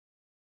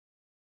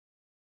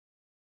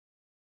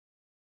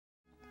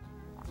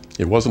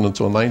It wasn't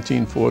until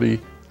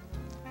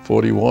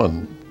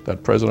 1941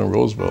 that President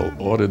Roosevelt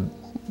ordered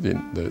the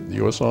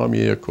U.S.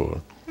 Army Air Corps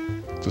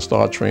to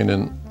start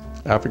training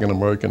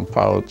African-American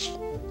pilots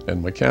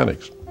and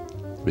mechanics.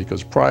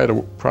 Because prior to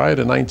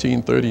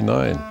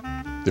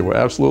 1939, there were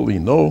absolutely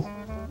no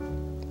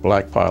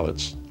black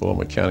pilots or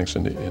mechanics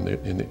in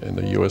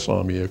the U.S.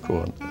 Army Air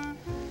Corps.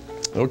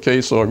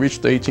 Okay, so I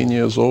reached 18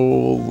 years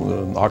old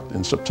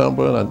in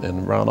September,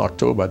 and around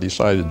October I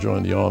decided to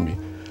join the Army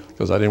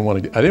because I didn't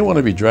want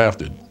to be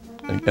drafted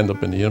and end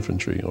up in the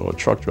infantry or a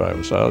truck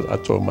driver. So I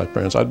told my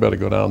parents I'd better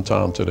go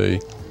downtown today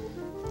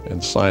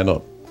and sign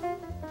up.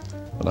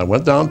 And I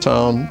went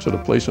downtown to the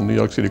place in New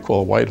York City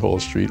called Whitehall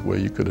Street where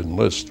you could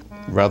enlist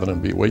rather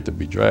than wait to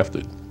be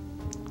drafted.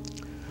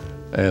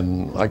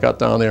 And I got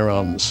down there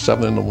around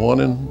 7 in the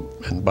morning,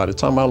 and by the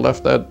time I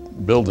left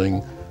that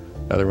building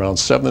at around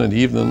 7 in the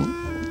evening,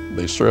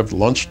 they served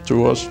lunch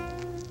to us.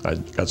 I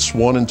got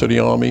sworn into the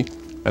Army,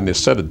 and they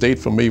set a date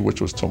for me,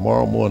 which was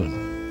tomorrow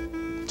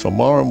morning.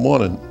 Tomorrow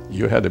morning,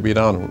 you had to be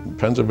down in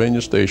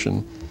Pennsylvania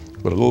Station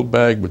with a little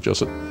bag with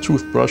just a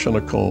toothbrush and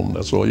a comb.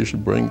 That's all you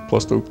should bring,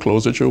 plus the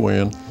clothes that you're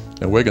wearing.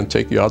 And we're going to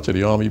take you out to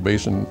the Army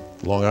base in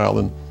Long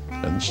Island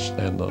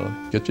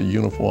and get you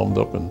uniformed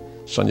up and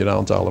send you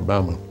down to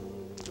Alabama.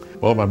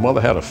 Well, my mother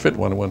had a fit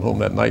when I went home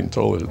that night and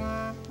told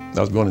her I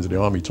was going into the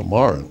Army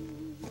tomorrow.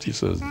 She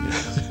says,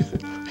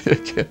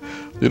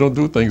 you don't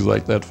do things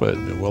like that for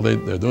it. Well,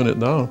 they're doing it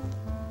now.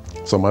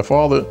 So my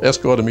father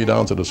escorted me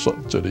down to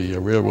the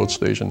railroad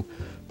station,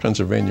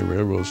 Pennsylvania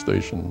Railroad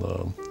Station,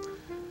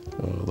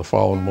 the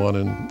following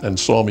morning and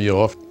saw me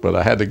off. But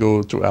I had to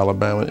go to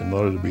Alabama in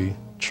order to be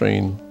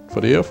trained for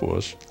the Air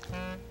Force.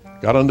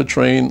 Got on the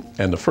train,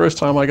 and the first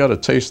time I got a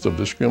taste of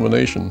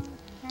discrimination,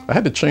 I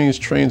had to change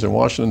trains in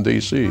Washington,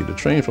 D.C. The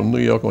train from New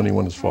York only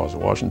went as far as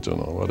Washington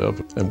or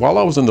whatever. And while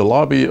I was in the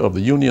lobby of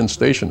the Union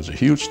Station, it's a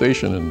huge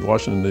station in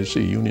Washington,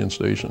 D.C., Union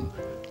Station,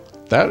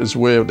 that is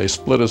where they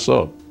split us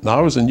up. Now,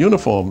 I was in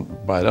uniform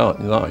by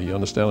now, you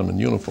understand, I'm in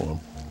uniform.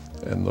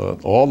 And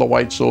all the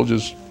white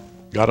soldiers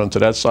got onto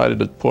that side of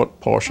the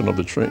portion of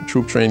the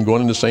troop train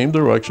going in the same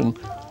direction,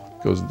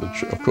 because,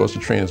 of course, the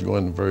train is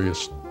going in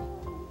various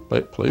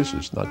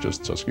places, not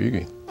just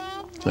Tuskegee.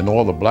 And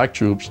all the black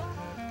troops,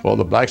 all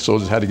the black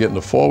soldiers had to get in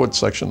the forward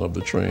section of the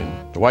train.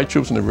 The white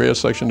troops in the rear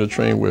section of the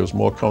train where it was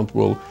more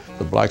comfortable.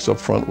 The blacks up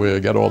front where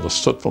it got all the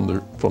soot from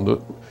the,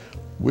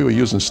 we were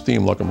using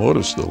steam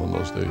locomotives still in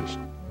those days.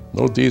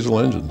 No diesel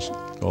engines,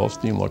 all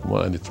steam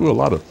locomotives. And they threw a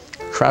lot of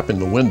crap in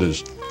the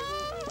windows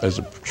as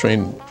the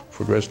train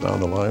progressed down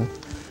the line.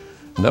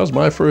 And that was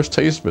my first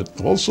taste of it.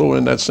 Also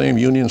in that same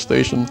Union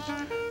Station,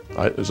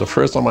 it was the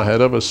first time I had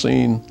ever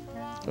seen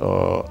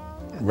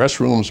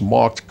restrooms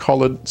marked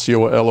colored,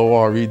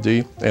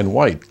 C-O-L-O-R-E-D, and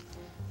white.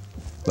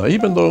 Now,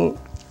 even though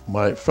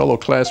my fellow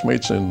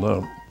classmates in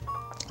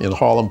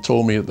Harlem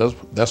told me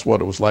that's what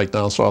it was like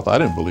down south, I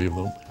didn't believe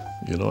them.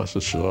 You know, I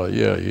said, sure,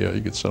 yeah,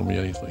 you could sell me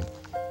anything.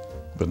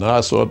 But now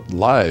I saw it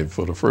live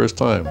for the first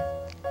time.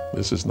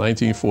 This is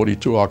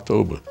 1942,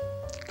 October.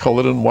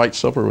 Colored and white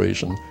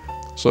separation.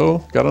 So,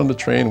 got on the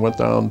train, went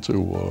down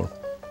to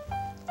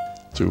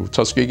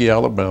Tuskegee,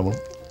 Alabama.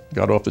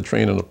 Got off the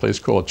train in a place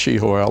called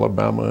Cheho,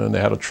 Alabama, and they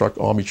had a truck,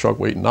 Army truck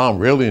waiting. Now I'm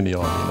really in the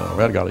Army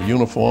now. I got a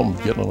uniform,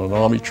 getting on an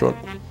Army truck,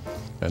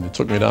 and they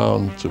took me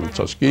down to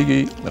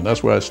Tuskegee, and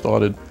that's where I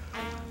started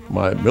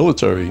my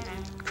military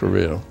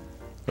career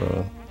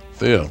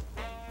there.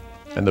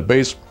 And the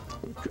base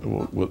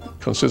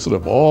consisted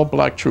of all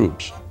black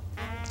troops.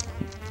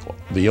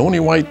 The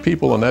only white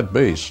people on that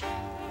base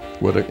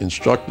were the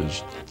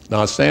instructors.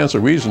 Now it stands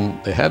to reason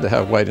they had to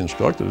have white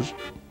instructors.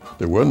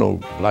 There were no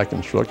black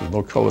instructors,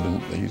 no colored.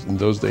 In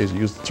those days, they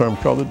used the term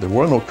colored. There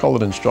were no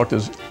colored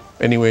instructors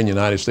anywhere in the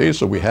United States,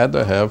 so we had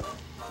to have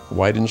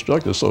white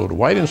instructors. So the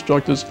white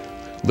instructors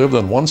lived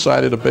on one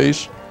side of the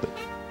base.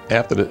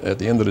 At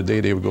the end of the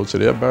day, they would go to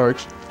their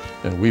barracks,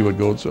 and we would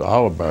go to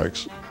our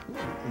barracks.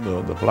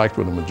 The blacks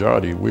were the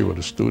majority. We were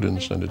the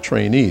students and the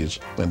trainees,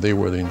 and they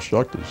were the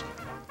instructors.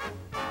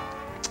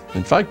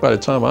 In fact, by the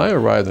time I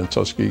arrived in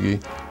Tuskegee,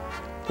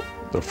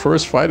 the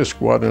first fighter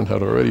squadron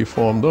had already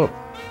formed up,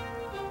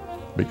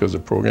 because the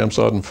program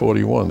started in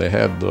 41. They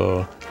had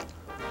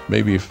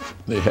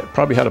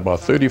probably had about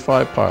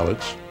 35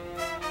 pilots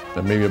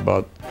and maybe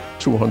about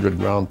 200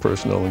 ground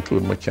personnel,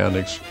 including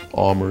mechanics,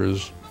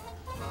 armorers,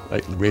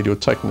 like radio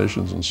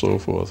technicians and so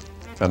forth.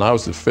 And I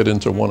was to fit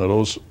into one of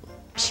those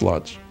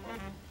slots.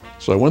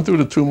 So I went through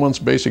the 2 months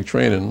basic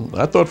training.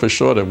 I thought for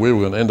sure that we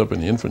were going to end up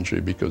in the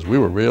infantry because we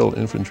were real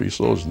infantry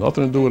soldiers,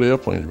 nothing to do with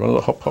airplanes, running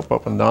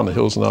up and down the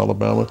hills in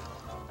Alabama,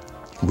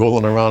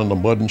 rolling around in the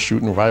mud and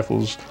shooting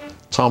rifles,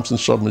 Thompson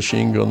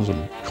submachine guns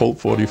and Colt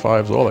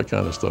 45s, all that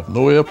kind of stuff.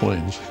 No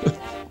airplanes.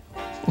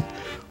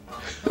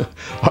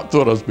 I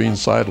thought I was being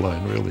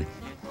sidelined, really.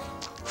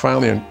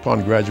 Finally,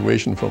 upon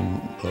graduation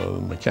from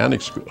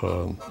mechanics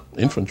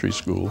infantry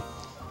school,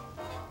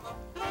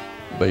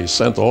 they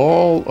sent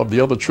all of the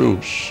other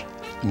troops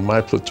in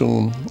my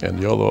platoon and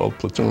the other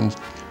platoons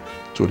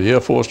to the Air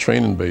Force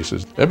training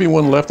bases.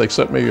 Everyone left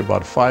except maybe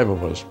about 5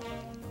 of us.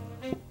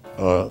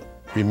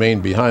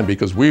 remained behind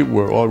because we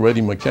were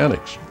already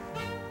mechanics.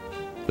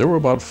 There were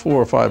about 4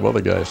 or 5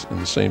 other guys in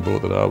the same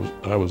boat that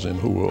I was in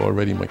who were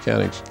already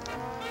mechanics,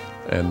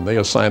 and they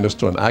assigned us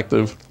to an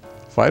active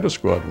fighter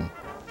squadron.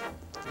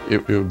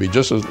 It would be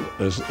just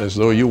as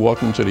though you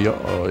walked into the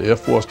Air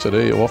Force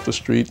today off the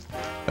street,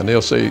 and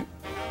they'll say,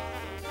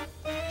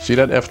 "See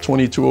that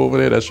F-22 over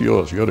there? That's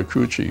yours. You're the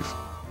crew chief."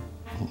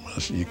 I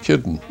said, "You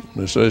kidding?"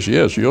 And he says,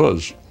 "Yes,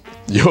 yours.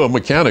 You're a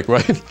mechanic,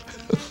 right?"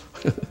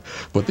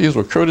 But these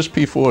were Curtiss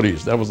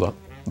P-40s. That was the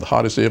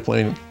hottest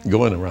airplane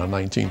going around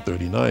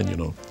 1939, you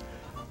know.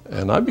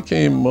 And I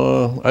became,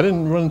 I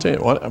didn't run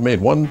into, I made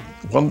one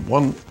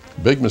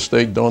big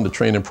mistake during the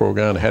training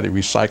program. They had to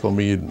recycle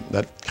me.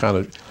 That kind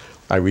of,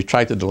 I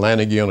retracted the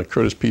landing gear on a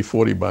Curtiss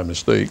P-40 by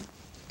mistake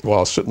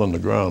while sitting on the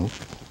ground.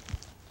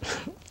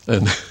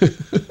 And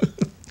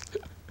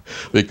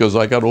because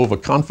I got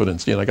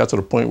overconfident, you know, I got to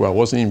the point where I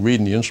wasn't even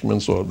reading the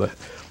instruments or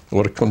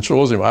the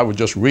controls. I would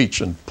just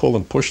reach and pull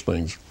and push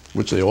things,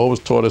 which they always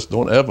taught us,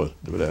 don't ever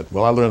do that.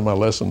 Well, I learned my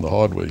lesson the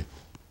hard way.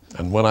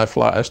 And when I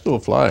fly, I still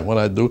fly. When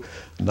I do,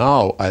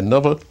 now I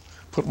never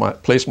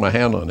place my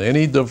hand on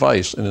any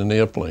device in an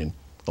airplane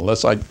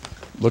unless I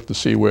look to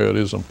see where it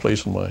is I'm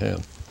placing my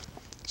hand.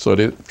 So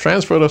they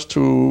transferred us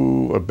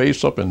to a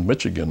base up in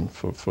Michigan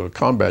for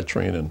combat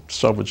training,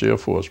 Selvidge Air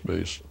Force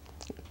Base,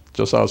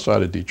 just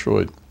outside of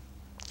Detroit.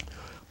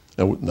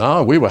 And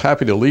now we were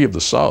happy to leave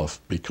the South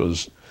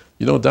because,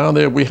 you know, down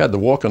there we had to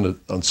walk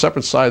on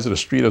separate sides of the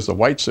street as the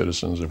white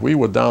citizens. If we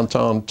were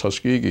downtown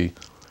Tuskegee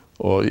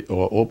or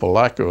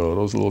Opelika or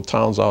those little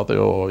towns out there,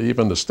 or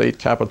even the state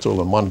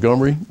capital of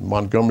Montgomery.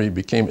 Montgomery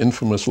became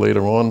infamous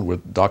later on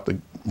with Dr.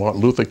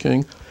 Martin Luther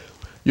King.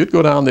 You'd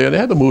go down there, they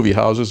had the movie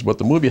houses, but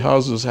the movie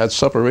houses had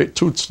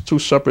two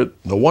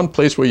separate, the one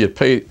place where you'd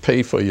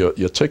pay for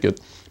your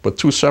ticket, but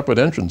 2 separate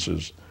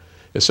entrances.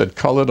 It said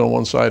colored on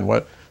one side and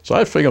white. So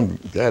I figured I'm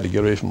glad to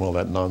get away from all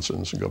that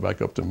nonsense and go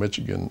back up to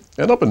Michigan.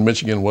 And up in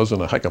Michigan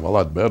wasn't a heck of a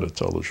lot better, to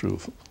tell the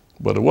truth.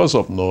 But it was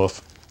up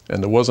north,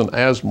 and there wasn't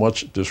as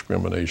much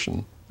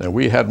discrimination. And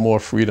we had more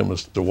freedom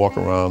to walk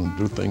around,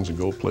 do things, and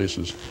go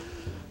places.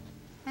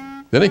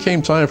 Then it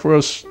came time for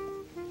us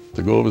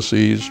to go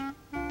overseas.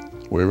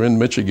 We were in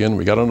Michigan.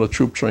 We got on a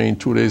troop train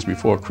 2 days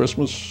before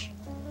Christmas.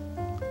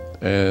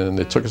 And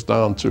they took us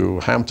down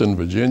to Hampton,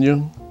 Virginia,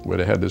 where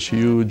they had this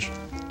huge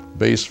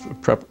base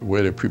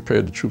where they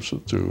prepared the troops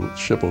to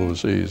ship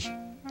overseas.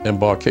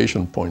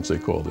 Embarkation points, they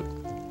called it.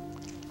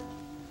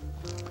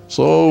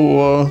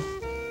 So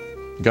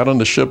got on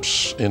the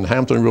ships in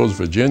Hampton Roads,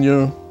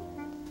 Virginia,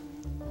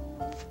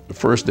 the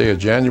first day of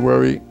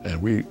January,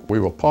 and we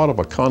were part of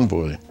a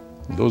convoy.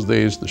 In those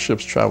days, the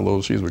ships traveled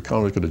overseas with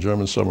convoys because the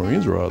German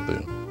submarines were out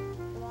there.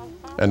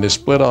 And they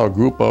split our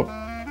group up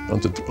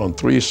on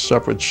 3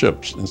 separate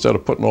ships. Instead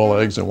of putting all the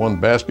eggs in one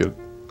basket,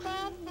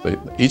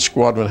 each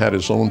squadron had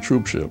its own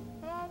troop ship.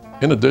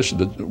 In addition,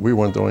 we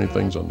weren't the only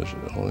things on the ship,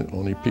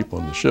 only people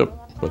on the ship,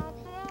 but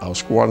our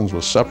squadrons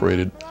were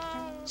separated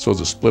so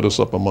to split us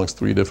up amongst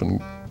 3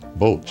 different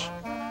boats.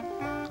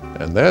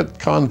 And that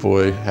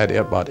convoy had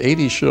about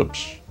 80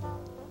 ships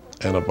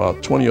and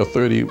about 20 or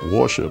 30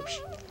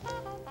 warships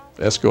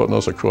escorting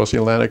us across the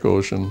Atlantic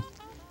Ocean.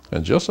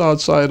 And just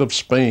outside of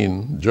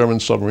Spain, German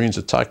submarines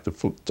attacked our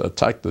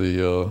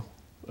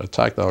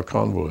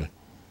convoy.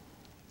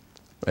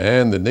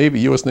 And the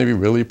U.S. Navy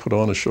really put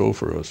on a show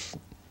for us.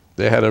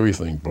 They had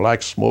everything,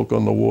 black smoke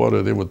on the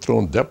water. They were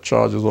throwing depth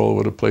charges all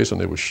over the place, and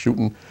they were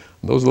shooting.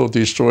 And those little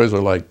destroyers were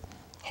like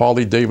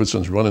Harley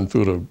Davidsons running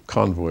through the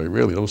convoy.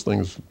 Really, those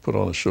things put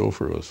on a show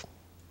for us.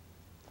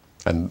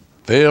 And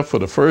there, for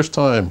the first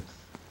time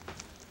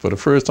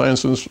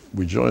since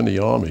we joined the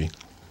Army,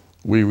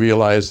 we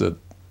realized that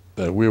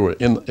we were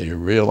in a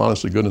real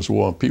honest-to-goodness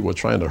war and people were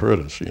trying to hurt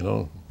us, you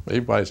know.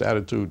 Everybody's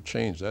attitude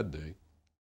changed that day.